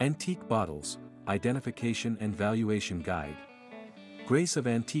Antique Bottles, Identification and Valuation Guide. Grace of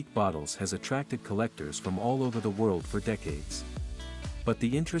antique bottles has attracted collectors from all over the world for decades. But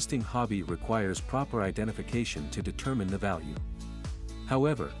the interesting hobby requires proper identification to determine the value.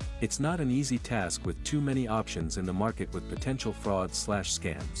 However, it's not an easy task with too many options in the market with potential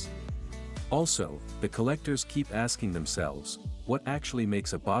fraud/scams. Also, the collectors keep asking themselves, what actually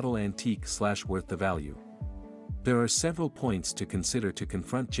makes a bottle antique/worth the value? There are several points to consider to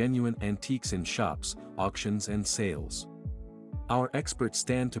confront genuine antiques in shops, auctions and sales. Our experts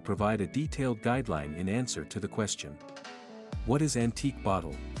stand to provide a detailed guideline in answer to the question. What is antique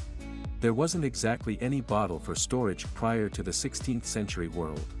bottle? There wasn't exactly any bottle for storage prior to the 16th century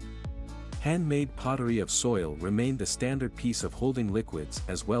world. Handmade pottery of soil remained the standard piece of holding liquids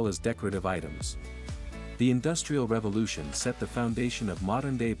as well as decorative items. The Industrial Revolution set the foundation of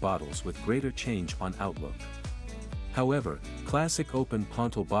modern-day bottles with greater change on outlook. However, classic open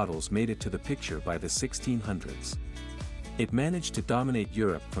pontal bottles made it to the picture by the 1600s. It managed to dominate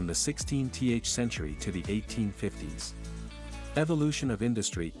Europe from the 16th century to the 1850s. Evolution of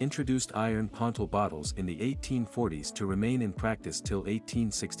industry introduced iron pontal bottles in the 1840s to remain in practice till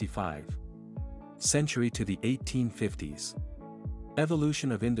 1865. Century to the 1850s. Evolution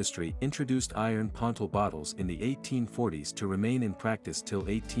of industry introduced iron pontal bottles in the 1840s to remain in practice till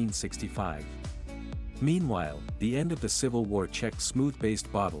 1865. Meanwhile, the end of the Civil War checked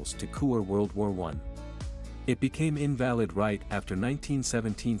smooth-based bottles to cool World War I. It became invalid right after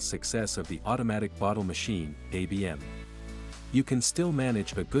 1917's success of the automatic bottle machine, ABM. You can still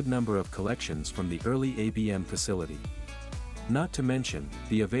manage a good number of collections from the early ABM facility. Not to mention,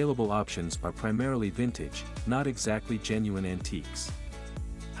 the available options are primarily vintage, not exactly genuine antiques.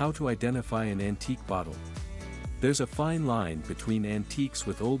 How to identify an antique bottle? There's a fine line between antiques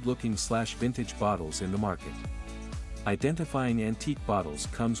with old-looking/vintage bottles in the market. Identifying antique bottles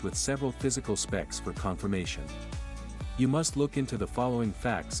comes with several physical specs for confirmation. You must look into the following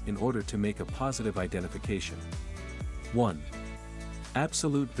facts in order to make a positive identification. 1.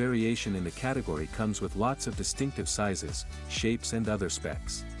 Absolute variation in the category comes with lots of distinctive sizes, shapes and other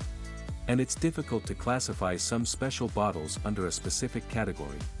specs. And it's difficult to classify some special bottles under a specific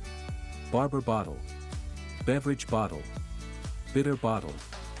category. Barber bottle, beverage bottle, bitter bottle,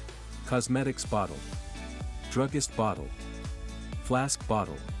 cosmetics bottle, druggist bottle, flask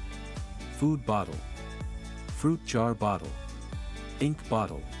bottle, food bottle, fruit jar bottle, ink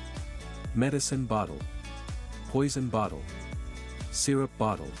bottle, medicine bottle, poison bottle, syrup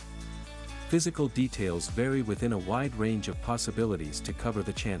bottle. Physical details vary within a wide range of possibilities to cover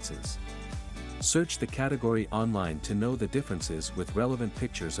the chances. Search the category online to know the differences with relevant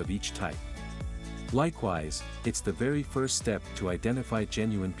pictures of each type. Likewise, it's the very first step to identify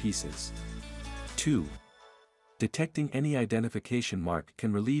genuine pieces. 2. Detecting any identification mark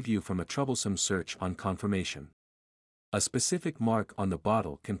can relieve you from a troublesome search on confirmation. A specific mark on the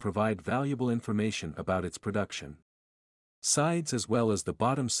bottle can provide valuable information about its production. Sides as well as the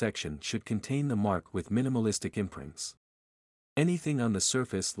bottom section should contain the mark with minimalistic imprints. Anything on the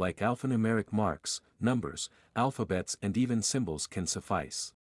surface like alphanumeric marks, numbers, alphabets and even symbols can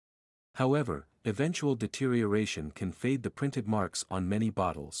suffice. However, eventual deterioration can fade the printed marks on many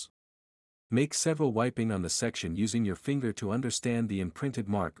bottles. Make several wiping on the section using your finger to understand the imprinted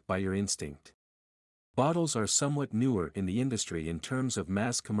mark by your instinct. Bottles are somewhat newer in the industry in terms of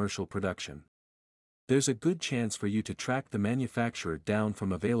mass commercial production. There's a good chance for you to track the manufacturer down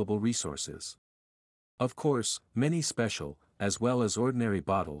from available resources. Of course, many special, as well as ordinary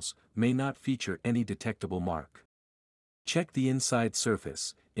bottles, may not feature any detectable mark. Check the inside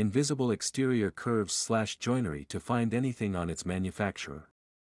surface, invisible exterior curves/joinery to find anything on its manufacturer.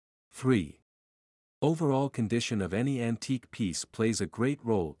 3. Overall condition of any antique piece plays a great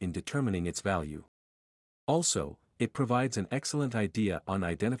role in determining its value. Also, it provides an excellent idea on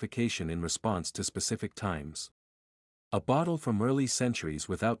identification in response to specific times. A bottle from early centuries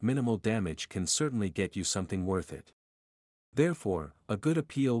without minimal damage can certainly get you something worth it. Therefore, a good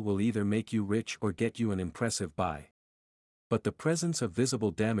appeal will either make you rich or get you an impressive buy. But the presence of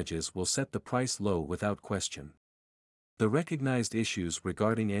visible damages will set the price low without question. The recognized issues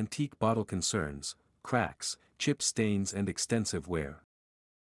regarding antique bottle concerns: cracks, chip stains and extensive wear.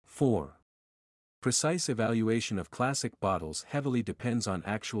 4. Precise evaluation of classic bottles heavily depends on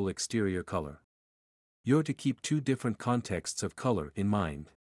actual exterior color. You're to keep two different contexts of color in mind.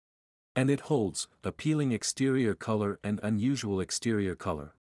 And it holds: appealing exterior color and unusual exterior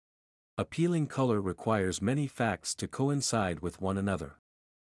color. Appealing color requires many facts to coincide with one another.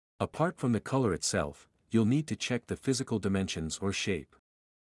 Apart from the color itself, you'll need to check the physical dimensions or shape.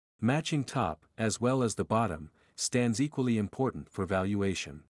 Matching top, as well as the bottom, stands equally important for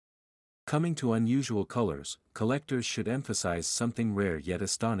valuation. Coming to unusual colors, collectors should emphasize something rare yet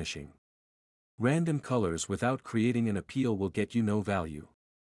astonishing. Random colors without creating an appeal will get you no value.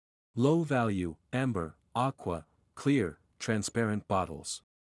 Low value, amber, aqua, clear, transparent bottles.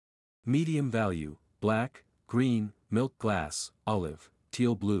 Medium value, black, green, milk glass, olive,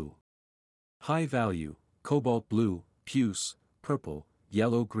 teal blue. High value, cobalt blue, puce, purple,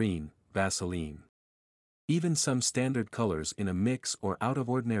 yellow green, Vaseline. Even some standard colors in a mix or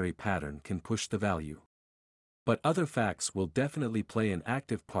out-of-ordinary pattern can push the value. But other facts will definitely play an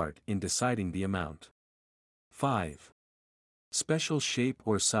active part in deciding the amount. 5. Special shape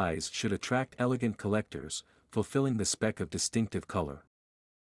or size should attract elegant collectors, fulfilling the spec of distinctive color.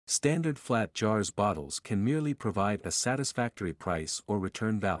 Standard flat jars bottles can merely provide a satisfactory price or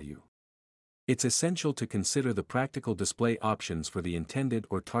return value. It's essential to consider the practical display options for the intended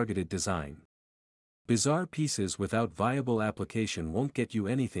or targeted design. Bizarre pieces without viable application won't get you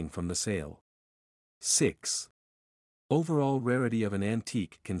anything from the sale. 6. Overall rarity of an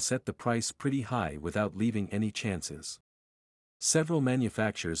antique can set the price pretty high without leaving any chances. Several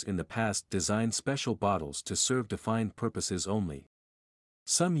manufacturers in the past designed special bottles to serve defined purposes only.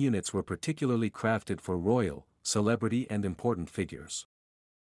 Some units were particularly crafted for royal, celebrity and important figures.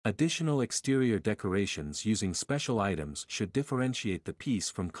 Additional exterior decorations using special items should differentiate the piece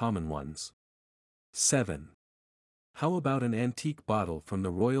from common ones. 7. How about an antique bottle from the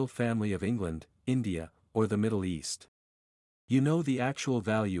royal family of England, India, or the Middle East? You know the actual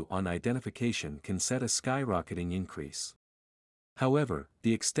value on identification can set a skyrocketing increase. However,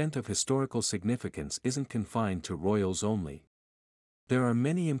 the extent of historical significance isn't confined to royals only. There are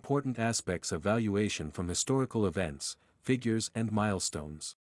many important aspects of valuation from historical events, figures and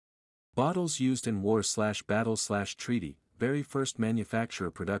milestones. Bottles used in war/battle/treaty, very first manufacturer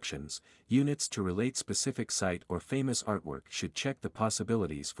productions, units to relate specific site or famous artwork should check the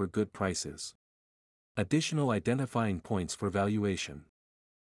possibilities for good prices. Additional identifying points for valuation.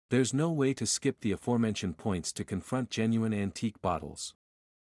 There's no way to skip the aforementioned points to confront genuine antique bottles.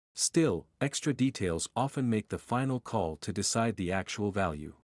 Still, extra details often make the final call to decide the actual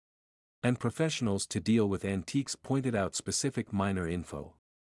value. And professionals to deal with antiques pointed out specific minor info.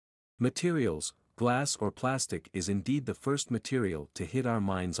 Materials, glass or plastic is indeed the first material to hit our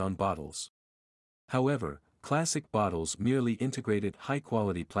minds on bottles. However, classic bottles merely integrated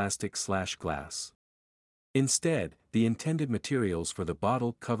high-quality plastic/glass. Instead, the intended materials for the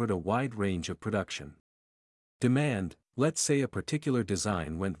bottle covered a wide range of production. Demand, let's say a particular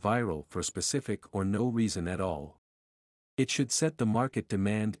design went viral for specific or no reason at all. It should set the market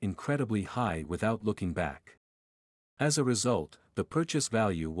demand incredibly high without looking back. As a result, the purchase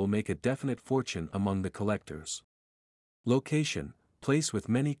value will make a definite fortune among the collectors. Location, place with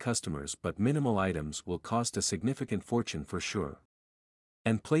many customers but minimal items will cost a significant fortune for sure.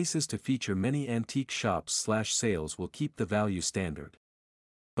 And places to feature many antique shops/sales will keep the value standard.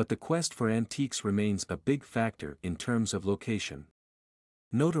 But the quest for antiques remains a big factor in terms of location.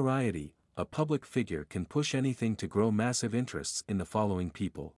 Notoriety, a public figure can push anything to grow massive interests in the following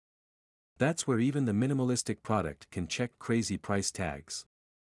people. That's where even the minimalistic product can check crazy price tags.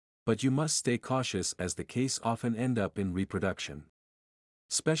 But you must stay cautious as the case often end up in reproduction.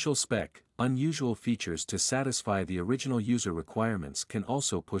 Special spec, unusual features to satisfy the original user requirements can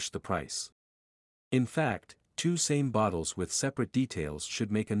also push the price. In fact, two same bottles with separate details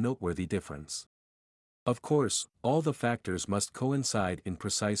should make a noteworthy difference. Of course, all the factors must coincide in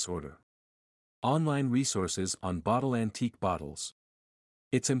precise order. Online resources on bottle antique bottles.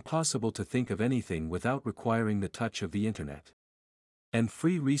 It's impossible to think of anything without requiring the touch of the internet. And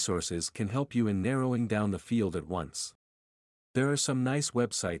free resources can help you in narrowing down the field at once. There are some nice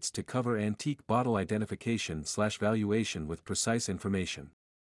websites to cover antique bottle identification/valuation with precise information.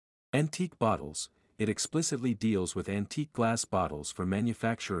 Antique bottles, it explicitly deals with antique glass bottles for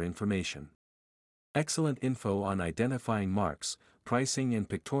manufacturer information. Excellent info on identifying marks, pricing and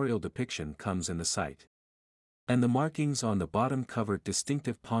pictorial depiction comes in the site. And the markings on the bottom cover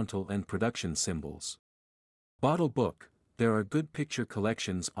distinctive pontil and production symbols. Bottle book, there are good picture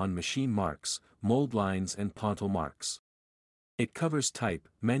collections on machine marks, mold lines and pontil marks. It covers type,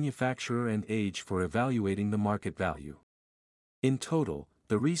 manufacturer and age for evaluating the market value. In total,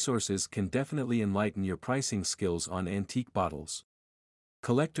 the resources can definitely enlighten your pricing skills on antique bottles.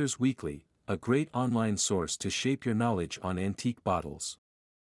 Collectors Weekly, a great online source to shape your knowledge on antique bottles.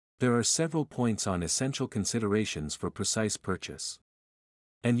 There are several points on essential considerations for precise purchase.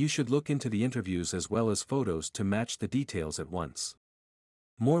 And you should look into the interviews as well as photos to match the details at once.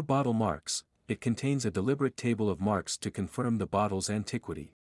 More bottle marks, it contains a deliberate table of marks to confirm the bottle's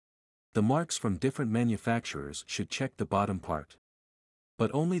antiquity. The marks from different manufacturers should check the bottom part.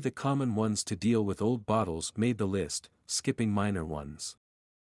 But only the common ones to deal with old bottles made the list, skipping minor ones.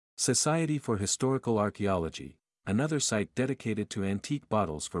 Society for Historical Archaeology, another site dedicated to antique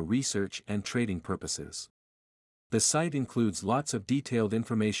bottles for research and trading purposes. The site includes lots of detailed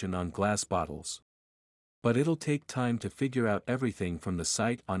information on glass bottles. But it'll take time to figure out everything from the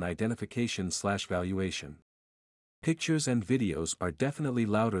site on identification/valuation. Pictures and videos are definitely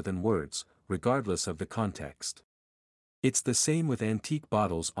louder than words, regardless of the context. It's the same with antique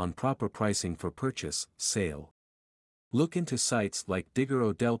bottles on proper pricing for purchase, sale. Look into sites like Digger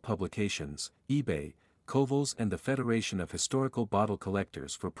Odell Publications, eBay, Covels and the Federation of Historical Bottle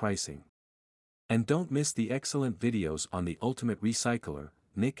Collectors for pricing. And don't miss the excellent videos on the Ultimate Recycler,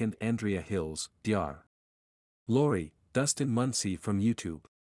 Nick and Andrea Hills, Dr. Lori, Dustin Muncie from YouTube.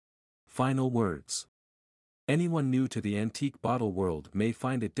 Final words. Anyone new to the antique bottle world may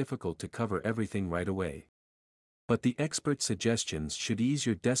find it difficult to cover everything right away. But the expert suggestions should ease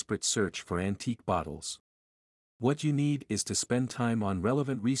your desperate search for antique bottles. What you need is to spend time on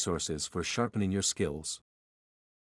relevant resources for sharpening your skills.